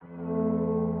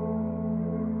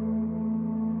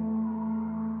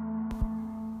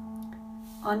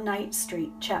On Night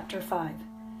Street, Chapter 5.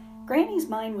 Granny's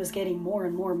mind was getting more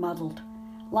and more muddled.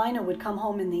 Lina would come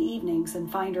home in the evenings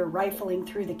and find her rifling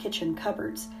through the kitchen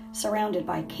cupboards, surrounded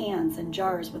by cans and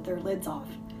jars with their lids off,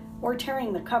 or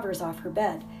tearing the covers off her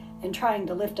bed and trying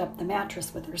to lift up the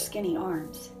mattress with her skinny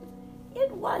arms.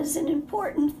 "It was an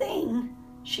important thing,"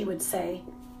 she would say,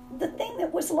 "the thing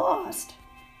that was lost."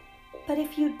 "But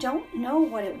if you don't know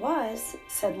what it was,"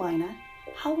 said Lina,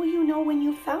 "how will you know when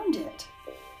you found it?"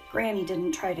 Granny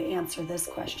didn't try to answer this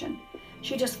question.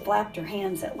 She just flapped her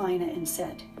hands at Lina and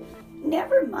said,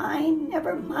 "Never mind,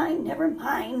 never mind, never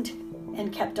mind,"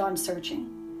 and kept on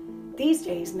searching. These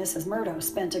days, Mrs. Murdo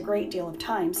spent a great deal of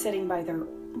time sitting by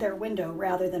their window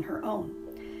rather than her own.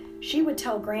 She would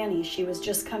tell Granny she was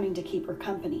just coming to keep her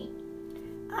company.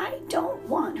 "I don't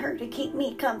want her to keep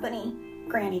me company,"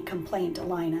 Granny complained to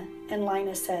Lina, and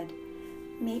Lina said,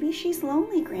 "Maybe she's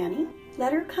lonely, Granny.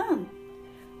 Let her come."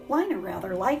 Lina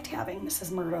rather liked having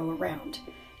Mrs. Murdo around.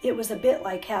 It was a bit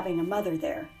like having a mother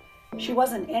there. She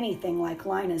wasn't anything like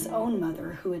Lina's own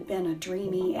mother, who had been a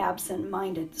dreamy,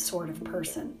 absent-minded sort of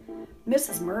person.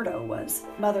 Mrs. Murdo was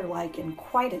mother-like in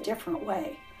quite a different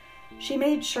way. She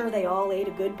made sure they all ate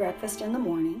a good breakfast in the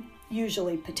morning,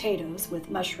 usually potatoes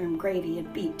with mushroom gravy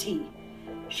and beet tea.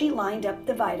 She lined up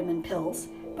the vitamin pills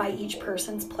by each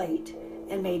person's plate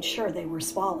and made sure they were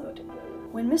swallowed.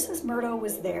 When Mrs. Murdo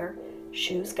was there,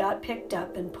 shoes got picked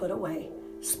up and put away,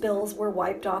 spills were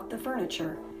wiped off the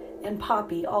furniture, and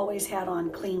Poppy always had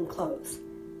on clean clothes.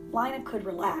 Lina could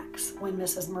relax when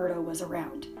Mrs. Murdo was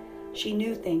around. She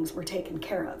knew things were taken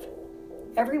care of.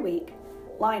 Every week,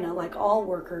 Lina, like all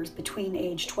workers between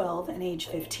age 12 and age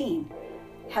 15,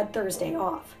 had Thursday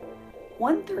off.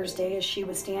 One Thursday, as she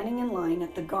was standing in line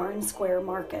at the Garn Square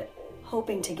Market,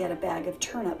 hoping to get a bag of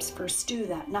turnips for stew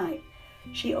that night,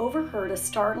 she overheard a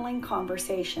startling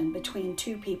conversation between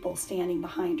two people standing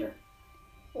behind her.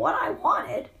 "What I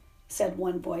wanted," said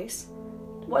one voice,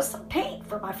 "was some paint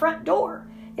for my front door.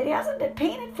 It hasn't been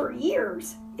painted for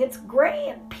years. It's gray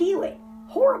and peeling.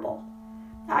 Horrible.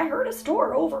 I heard a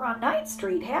store over on Night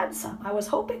Street had some. I was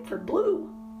hoping for blue."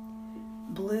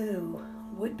 "Blue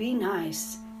would be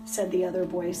nice," said the other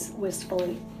voice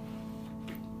wistfully.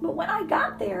 "But when I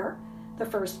got there," the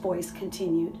first voice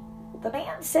continued, "the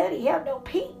man said he had no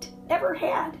paint, never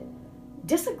had.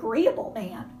 Disagreeable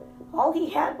man. All he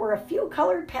had were a few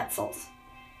colored pencils."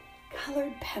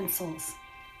 Colored pencils.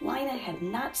 Lina had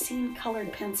not seen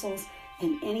colored pencils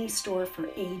in any store for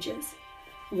ages.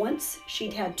 Once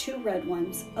she'd had two red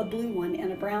ones, a blue one,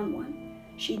 and a brown one.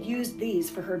 She'd used these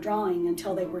for her drawing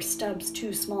until they were stubs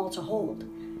too small to hold.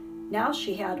 Now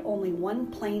she had only one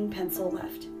plain pencil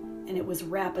left, and it was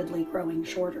rapidly growing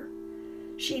shorter.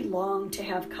 She longed to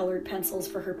have colored pencils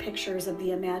for her pictures of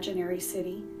the imaginary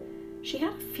city. She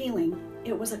had a feeling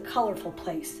it was a colorful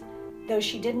place, though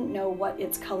she didn't know what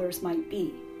its colors might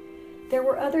be. There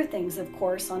were other things, of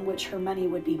course, on which her money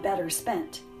would be better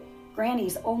spent.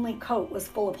 Granny's only coat was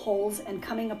full of holes and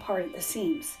coming apart at the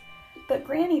seams. But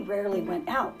Granny rarely went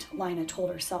out, Lina told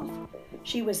herself.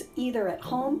 She was either at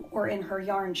home or in her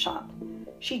yarn shop.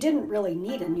 She didn't really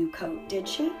need a new coat, did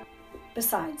she?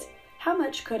 Besides, how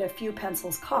much could a few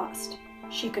pencils cost?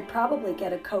 She could probably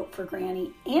get a coat for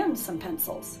Granny and some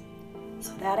pencils.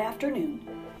 So that afternoon,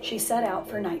 she set out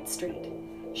for Night Street.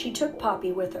 She took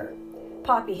Poppy with her.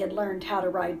 Poppy had learned how to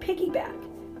ride piggyback.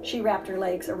 She wrapped her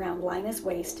legs around Lina's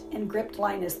waist and gripped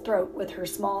Lina's throat with her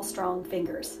small, strong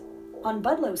fingers. On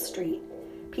Budlow Street,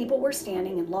 people were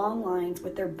standing in long lines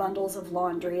with their bundles of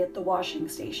laundry at the washing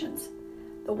stations.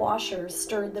 The washers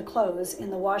stirred the clothes in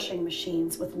the washing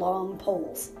machines with long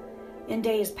poles. In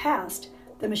days past,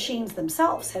 the machines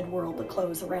themselves had whirled the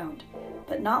clothes around,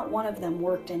 but not one of them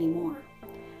worked anymore.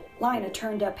 Lina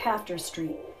turned up Hafter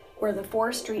Street, where the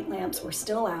 4 street lamps were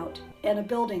still out and a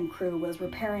building crew was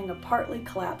repairing a partly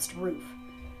collapsed roof.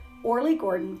 Orley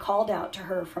Gordon called out to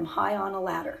her from high on a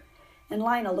ladder, and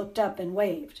Lina looked up and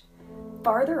waved.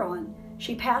 Farther on,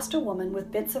 she passed a woman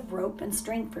with bits of rope and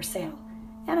string for sale,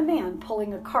 and a man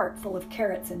pulling a cart full of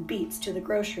carrots and beets to the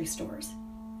grocery stores.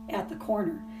 At the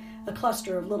corner, a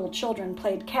cluster of little children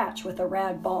played catch with a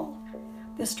rag ball.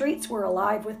 The streets were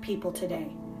alive with people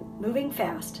today. Moving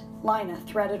fast, Lina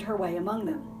threaded her way among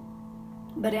them.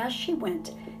 But as she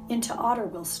went into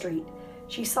Otterwell Street,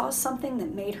 she saw something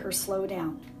that made her slow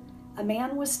down. A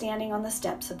man was standing on the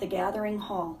steps of the gathering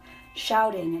hall,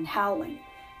 shouting and howling,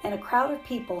 and a crowd of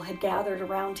people had gathered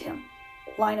around him.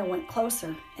 Lina went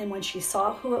closer, and when she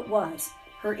saw who it was,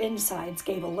 her insides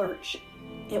gave a lurch.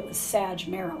 It was Sadge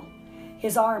Merrill.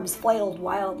 His arms flailed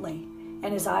wildly,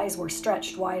 and his eyes were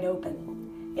stretched wide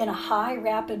open. In a high,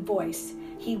 rapid voice,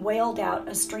 he wailed out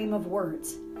a stream of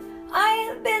words. I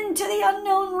have been to the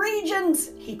unknown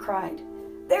regions, he cried.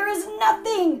 There is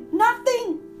nothing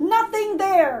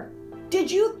there. Did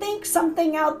you think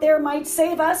something out there might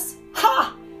save us?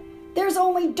 Ha! There's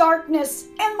only darkness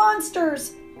and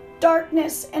monsters.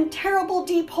 Darkness and terrible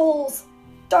deep holes.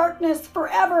 Darkness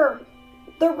forever.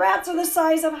 The rats are the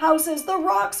size of houses. The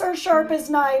rocks are sharp as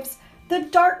knives. The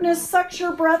darkness sucks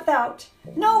your breath out.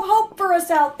 No hope for us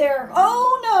out there.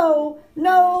 Oh no,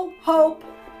 no hope,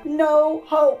 no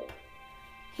hope.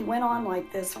 He went on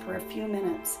like this for a few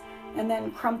minutes and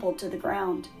then crumpled to the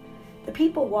ground. The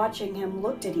people watching him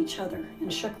looked at each other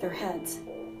and shook their heads.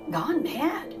 Gone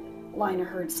mad, Lina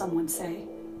heard someone say.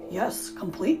 Yes,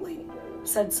 completely,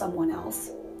 said someone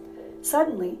else.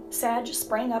 Suddenly, Sag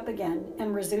sprang up again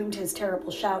and resumed his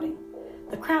terrible shouting.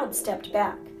 The crowd stepped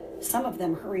back. Some of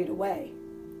them hurried away.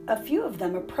 A few of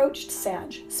them approached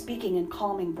Sag, speaking in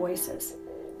calming voices.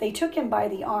 They took him by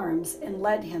the arms and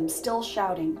led him, still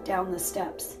shouting, down the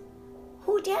steps.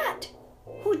 Who dat?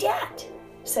 Who dat?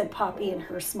 Said Poppy in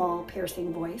her small,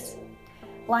 piercing voice.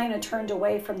 Lina turned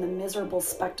away from the miserable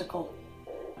spectacle.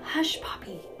 Hush,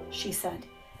 Poppy, she said.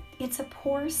 It's a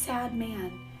poor, sad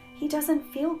man. He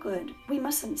doesn't feel good. We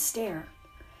mustn't stare.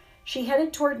 She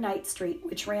headed toward Night Street,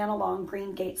 which ran along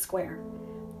Green Gate Square.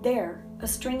 There, a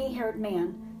stringy-haired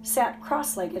man sat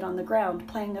cross-legged on the ground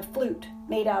playing a flute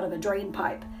made out of a drain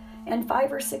pipe, and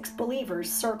 5 or 6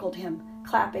 believers circled him,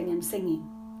 clapping and singing.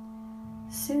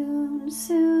 Soon,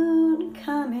 soon,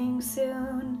 coming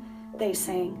soon, they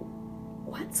sang.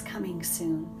 What's coming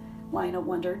soon? Lina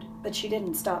wondered, but she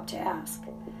didn't stop to ask.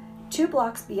 2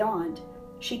 blocks beyond,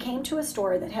 she came to a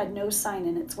store that had no sign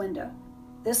in its window.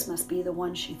 This must be the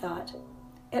one, she thought.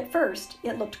 At first,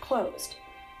 it looked closed.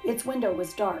 Its window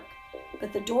was dark,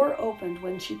 but the door opened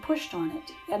when she pushed on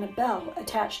it, and a bell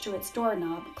attached to its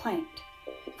doorknob clanked.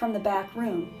 From the back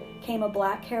room came a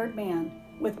black-haired man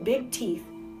with big teeth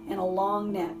and a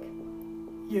long neck.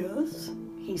 Yes,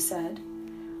 he said.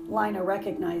 Lina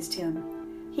recognized him.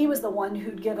 He was the one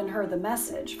who'd given her the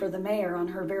message for the mayor on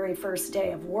her very first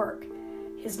day of work.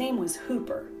 His name was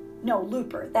Hooper. No,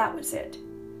 Looper, that was it.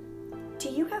 Do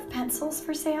you have pencils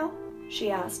for sale?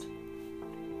 She asked.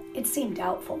 It seemed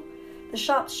doubtful. The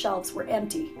shop's shelves were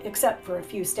empty, except for a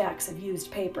few stacks of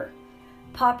used paper.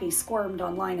 Poppy squirmed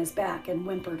on Lina's back and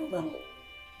whimpered a little.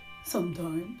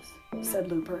 Sometimes, said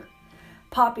Looper.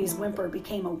 Poppy's whimper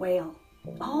became a wail.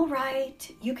 All right,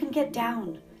 you can get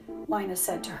down, Lina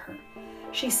said to her.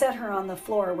 She set her on the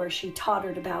floor where she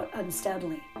tottered about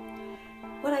unsteadily.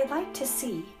 What I'd like to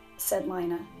see, said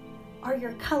Lina, are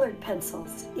your colored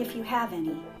pencils, if you have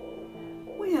any.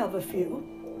 We have a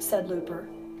few, said Looper.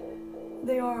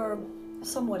 They are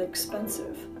somewhat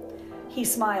expensive. He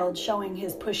smiled, showing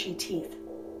his pushy teeth.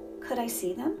 Could I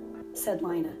see them? Said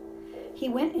Lina. He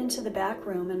went into the back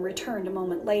room and returned a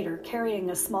moment later,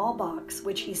 carrying a small box,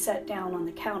 which he set down on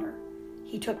the counter.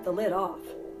 He took the lid off.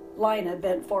 Lina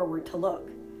bent forward to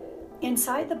look.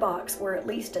 Inside the box were at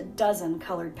least a dozen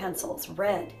colored pencils,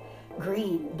 red,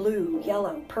 green, blue,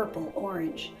 yellow, purple,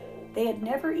 orange. They had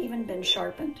never even been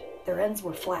sharpened. Their ends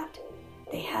were flat.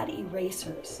 They had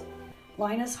erasers.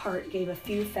 Lina's heart gave a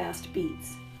few fast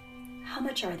beats. How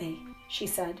much are they? She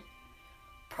said.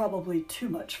 Probably too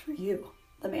much for you,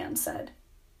 the man said.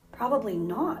 Probably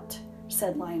not,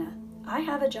 said Lina. I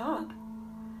have a job.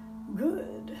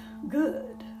 Good,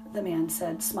 the man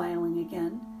said, smiling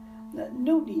again.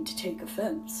 No need to take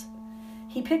offense.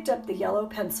 He picked up the yellow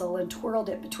pencil and twirled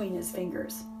it between his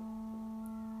fingers.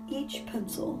 Each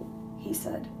pencil, he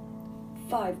said,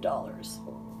 $5.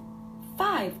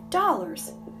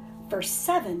 $5? For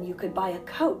 7 you could buy a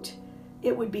coat.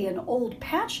 It would be an old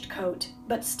patched coat,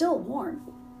 but still warm.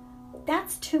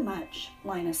 That's too much,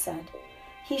 Lina said.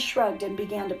 He shrugged and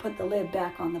began to put the lid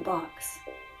back on the box.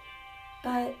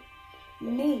 But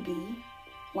maybe,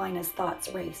 Lina's thoughts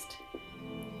raced.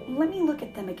 Let me look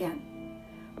at them again.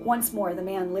 Once more the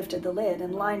man lifted the lid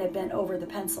and Lina bent over the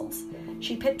pencils.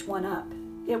 She picked one up.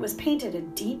 It was painted a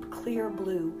deep, clear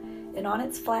blue, and on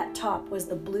its flat top was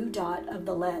the blue dot of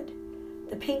the lead.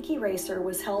 The pink eraser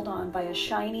was held on by a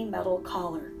shiny metal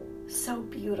collar. So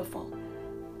beautiful.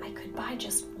 I could buy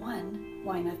just one,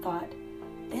 Lina thought.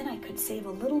 Then I could save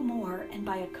a little more and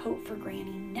buy a coat for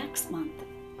Granny next month.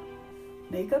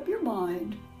 Make up your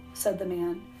mind, said the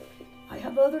man. I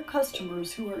have other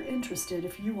customers who are interested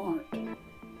if you aren't.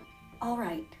 All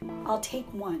right, I'll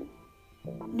take one.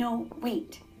 No,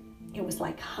 wait. It was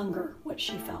like hunger, what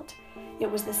she felt.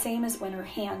 It was the same as when her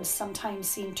hand sometimes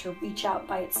seemed to reach out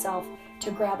by itself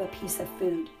to grab a piece of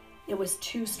food. It was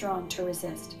too strong to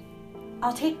resist.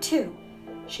 I'll take 2,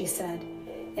 she said,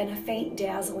 and a faint,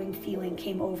 dazzling feeling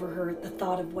came over her at the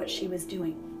thought of what she was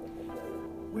doing.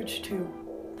 "Which two?"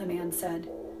 the man said.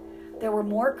 There were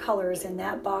more colors in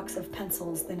that box of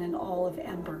pencils than in all of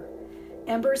Ember.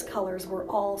 Ember's colors were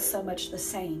all so much the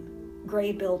same: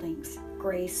 gray buildings,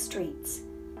 gray streets,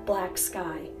 black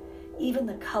sky. Even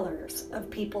the colors of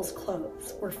people's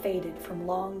clothes were faded from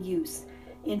long use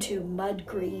into mud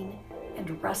green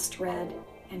and rust red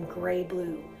and gray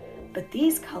blue. But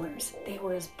these colors, they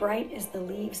were as bright as the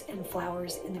leaves and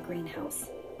flowers in the greenhouse.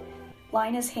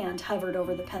 Lina's hand hovered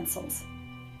over the pencils.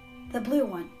 "The blue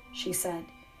one," she said.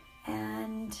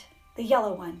 "And the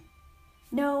yellow one."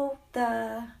 "No,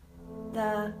 the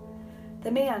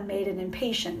man made an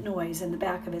impatient noise in the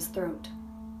back of his throat.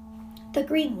 "The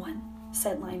green one,"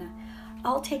 said Lina.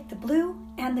 "I'll take the blue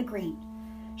and the green."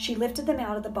 She lifted them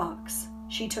out of the box.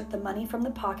 She took the money from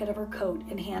the pocket of her coat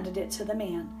and handed it to the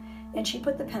man, and she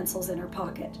put the pencils in her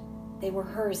pocket. They were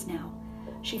hers now.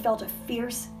 She felt a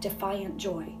fierce, defiant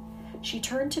joy. She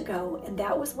turned to go, and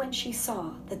that was when she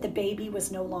saw that the baby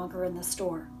was no longer in the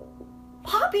store.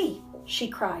 "Poppy!" she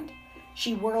cried.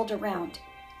 She whirled around.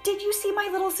 "Did you see my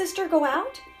little sister go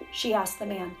out?" she asked the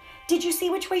man. "Did you see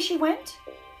which way she went?"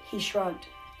 He shrugged.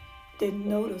 "Didn't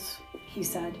notice," he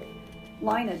said.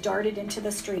 Lina darted into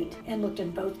the street and looked in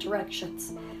both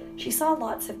directions. She saw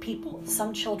lots of people,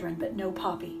 some children, but no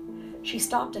Poppy. She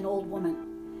stopped an old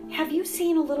woman. "Have you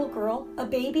seen a little girl, a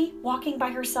baby, walking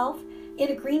by herself, in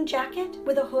a green jacket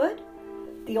with a hood?"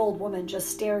 The old woman just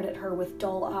stared at her with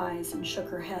dull eyes and shook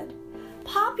her head.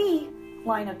 "Poppy!"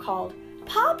 Lina called.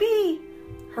 "Poppy!"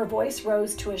 Her voice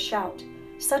rose to a shout.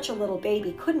 Such a little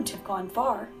baby couldn't have gone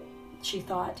far, she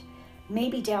thought.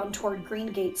 Maybe down toward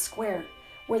Greengate Square,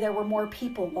 where there were more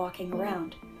people walking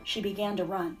around. She began to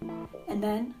run, and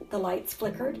then the lights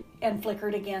flickered and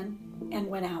flickered again and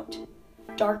went out.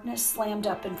 Darkness slammed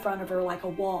up in front of her like a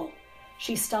wall.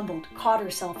 She stumbled, caught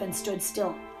herself, and stood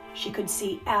still. She could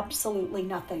see absolutely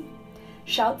nothing.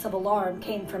 Shouts of alarm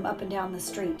came from up and down the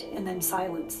street, and then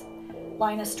silence.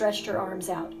 Lina stretched her arms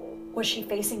out. Was she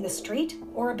facing the street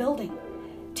or a building?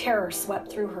 Terror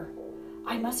swept through her.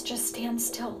 "I must just stand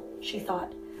still," she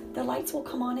thought. "The lights will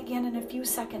come on again in a few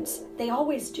seconds. They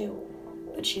always do."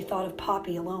 But she thought of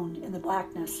Poppy alone in the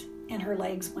blackness, and her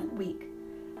legs went weak.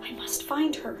 "I must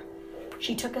find her."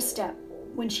 She took a step.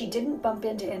 When she didn't bump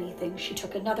into anything, she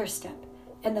took another step,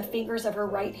 and the fingers of her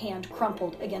right hand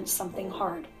crumpled against something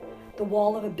hard. The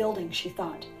wall of a building, she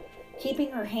thought.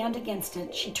 Keeping her hand against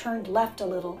it, she turned left a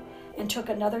little and took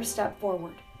another step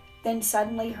forward. Then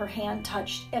suddenly her hand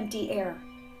touched empty air.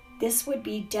 This would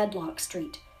be Deadlock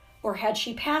Street, or had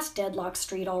she passed Deadlock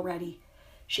Street already?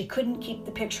 She couldn't keep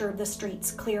the picture of the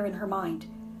streets clear in her mind.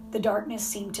 The darkness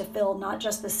seemed to fill not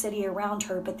just the city around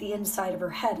her, but the inside of her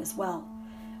head as well.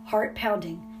 Heart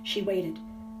pounding, she waited.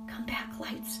 "Come back,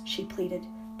 lights," she pleaded.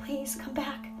 "Please come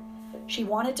back." She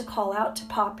wanted to call out to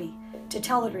Poppy, to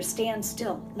tell her to stand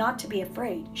still, not to be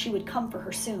afraid. She would come for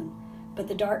her soon. But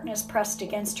the darkness pressed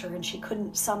against her, and she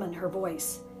couldn't summon her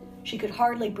voice. She could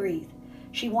hardly breathe.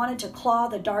 She wanted to claw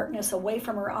the darkness away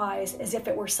from her eyes as if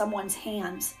it were someone's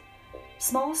hands.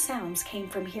 Small sounds came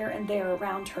from here and there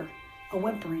around her, a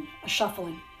whimpering, a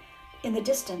shuffling. In the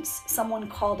distance, someone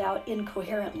called out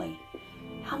incoherently.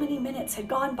 How many minutes had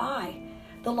gone by?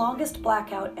 The longest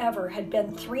blackout ever had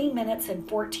been 3 minutes and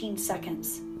 14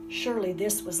 seconds. Surely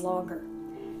this was longer.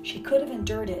 She could have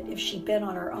endured it if she'd been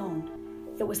on her own.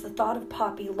 It was the thought of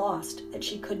Poppy lost that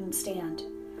she couldn't stand.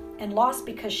 And lost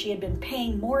because she had been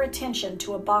paying more attention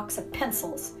to a box of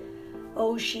pencils.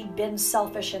 Oh, she'd been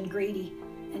selfish and greedy,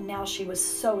 and now she was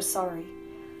so sorry.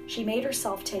 She made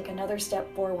herself take another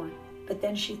step forward, but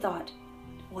then she thought,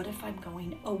 what if I'm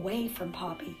going away from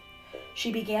Poppy?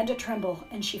 She began to tremble,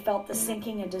 and she felt the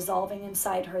sinking and dissolving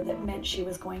inside her that meant she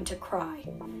was going to cry.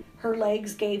 Her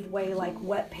legs gave way like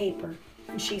wet paper,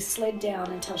 and she slid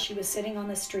down until she was sitting on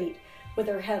the street with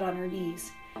her head on her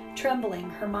knees. Trembling,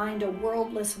 her mind a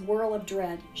wordless whirl of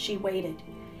dread, she waited.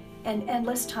 An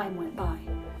endless time went by.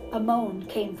 A moan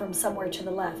came from somewhere to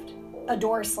the left. A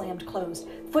door slammed closed.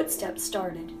 Footsteps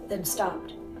started, then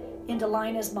stopped. Into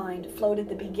Lina's mind floated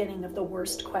the beginning of the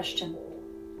worst question.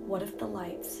 What if the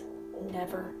lights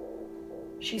never?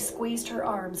 She squeezed her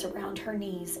arms around her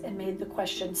knees and made the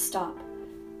question stop.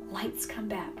 Lights come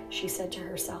back, she said to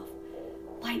herself.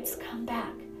 Lights come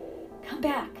back. Come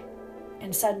back.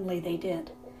 And suddenly they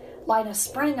did. Lina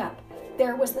sprang up.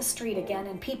 There was the street again,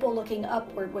 and people looking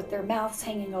upward with their mouths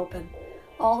hanging open.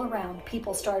 All around,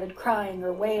 people started crying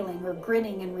or wailing or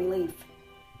grinning in relief.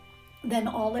 Then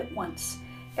all at once,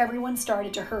 everyone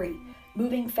started to hurry,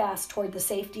 moving fast toward the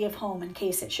safety of home in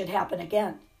case it should happen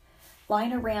again.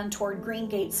 Lina ran toward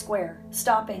Greengate Square,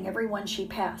 stopping everyone she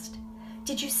passed.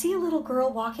 Did you see a little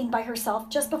girl walking by herself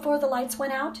just before the lights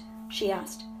went out? she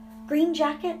asked. "Green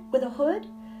jacket with a hood?"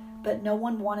 But no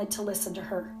one wanted to listen to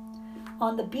her.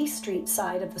 On the B Street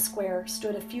side of the square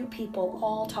stood a few people,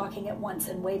 all talking at once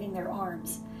and waving their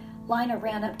arms. Lina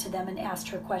ran up to them and asked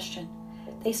her question.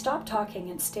 They stopped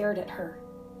talking and stared at her.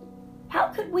 "How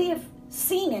could we have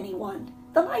seen anyone?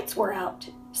 The lights were out,"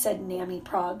 said Nammy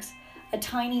Proggs, a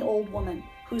tiny old woman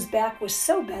whose back was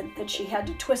so bent that she had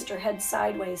to twist her head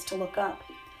sideways to look up.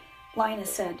 Lina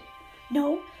said,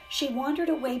 "No, she wandered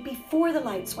away before the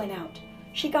lights went out.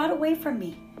 She got away from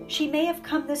me. She may have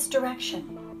come this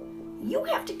direction." "You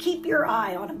have to keep your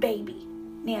eye on a baby,"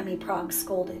 Nammy Proggs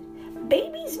scolded.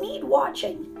 "Babies need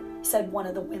watching," said one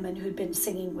of the women who'd been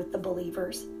singing with the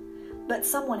Believers. But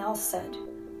someone else said,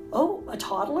 "Oh, a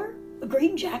toddler? A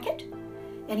green jacket?"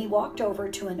 And he walked over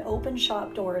to an open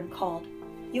shop door and called,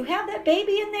 "You have that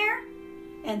baby in there?"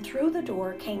 And through the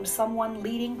door came someone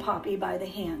leading Poppy by the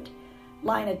hand.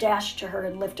 Lina dashed to her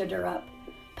and lifted her up.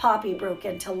 Poppy broke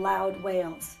into loud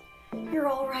wails. "You're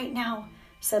all right now,"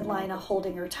 said Lina,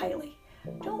 holding her tightly.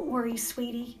 "Don't worry,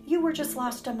 sweetie. You were just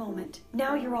lost a moment.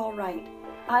 Now you're all right.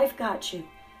 I've got you.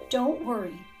 Don't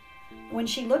worry." When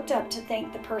she looked up to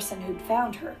thank the person who'd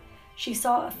found her, she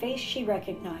saw a face she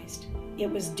recognized.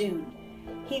 It was Dune.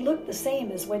 He looked the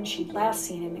same as when she'd last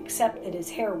seen him, except that his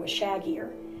hair was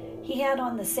shaggier. He had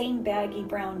on the same baggy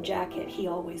brown jacket he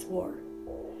always wore.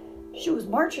 "She was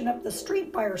marching up the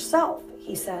street by herself,"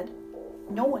 he said.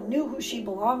 "No one knew who she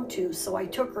belonged to, so I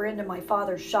took her into my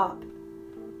father's shop."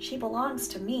 "She belongs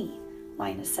to me,"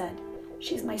 Lina said.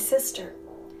 "She's my sister.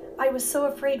 I was so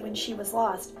afraid when she was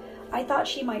lost. I thought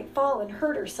she might fall and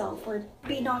hurt herself or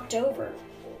be knocked over.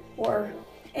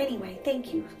 Anyway,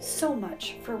 thank you so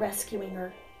much for rescuing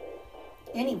her."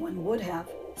 "Anyone would have,"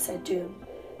 said Dune.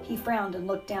 He frowned and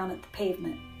looked down at the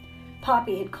pavement.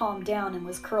 Poppy had calmed down and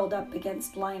was curled up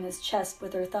against Lina's chest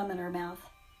with her thumb in her mouth.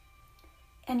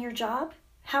 "And your job?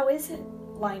 How is it?"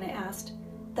 Lina asked.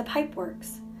 "The pipe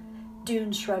works."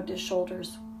 Dune shrugged his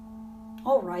shoulders.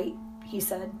 "All right," he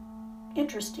said.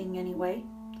 "Interesting, anyway."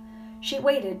 She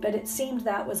waited, but it seemed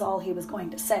that was all he was going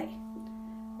to say.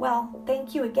 "Well,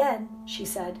 thank you again," she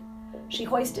said. She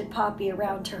hoisted Poppy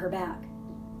around to her back.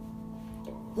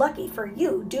 "Lucky for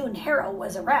you, Dune Harrow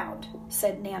was around,"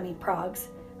 said Nammy Proggs,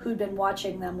 who'd been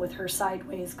watching them with her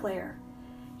sideways glare.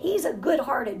 "He's a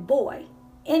good-hearted boy.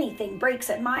 Anything breaks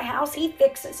at my house, he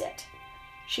fixes it."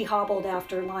 She hobbled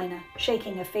after Lina,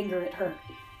 shaking a finger at her.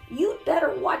 "You'd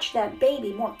better watch that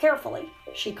baby more carefully,"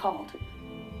 she called.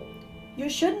 "You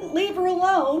shouldn't leave her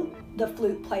alone," the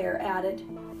flute player added.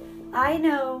 "I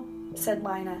know," said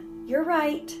Lina. "You're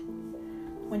right."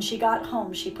 When she got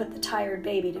home, she put the tired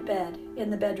baby to bed in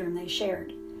the bedroom they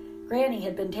shared. Granny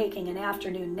had been taking an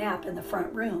afternoon nap in the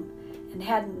front room and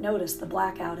hadn't noticed the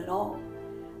blackout at all.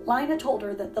 Lina told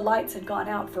her that the lights had gone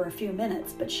out for a few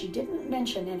minutes, but she didn't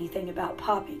mention anything about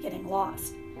Poppy getting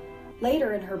lost.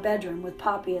 Later in her bedroom, with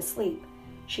Poppy asleep,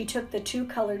 she took the 2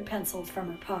 colored pencils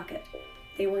from her pocket.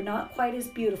 They were not quite as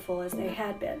beautiful as they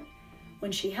had been.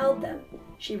 When she held them,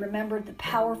 she remembered the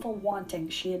powerful wanting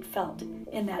she had felt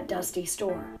in that dusty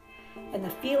store, and the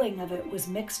feeling of it was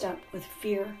mixed up with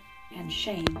fear and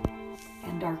shame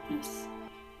and darkness.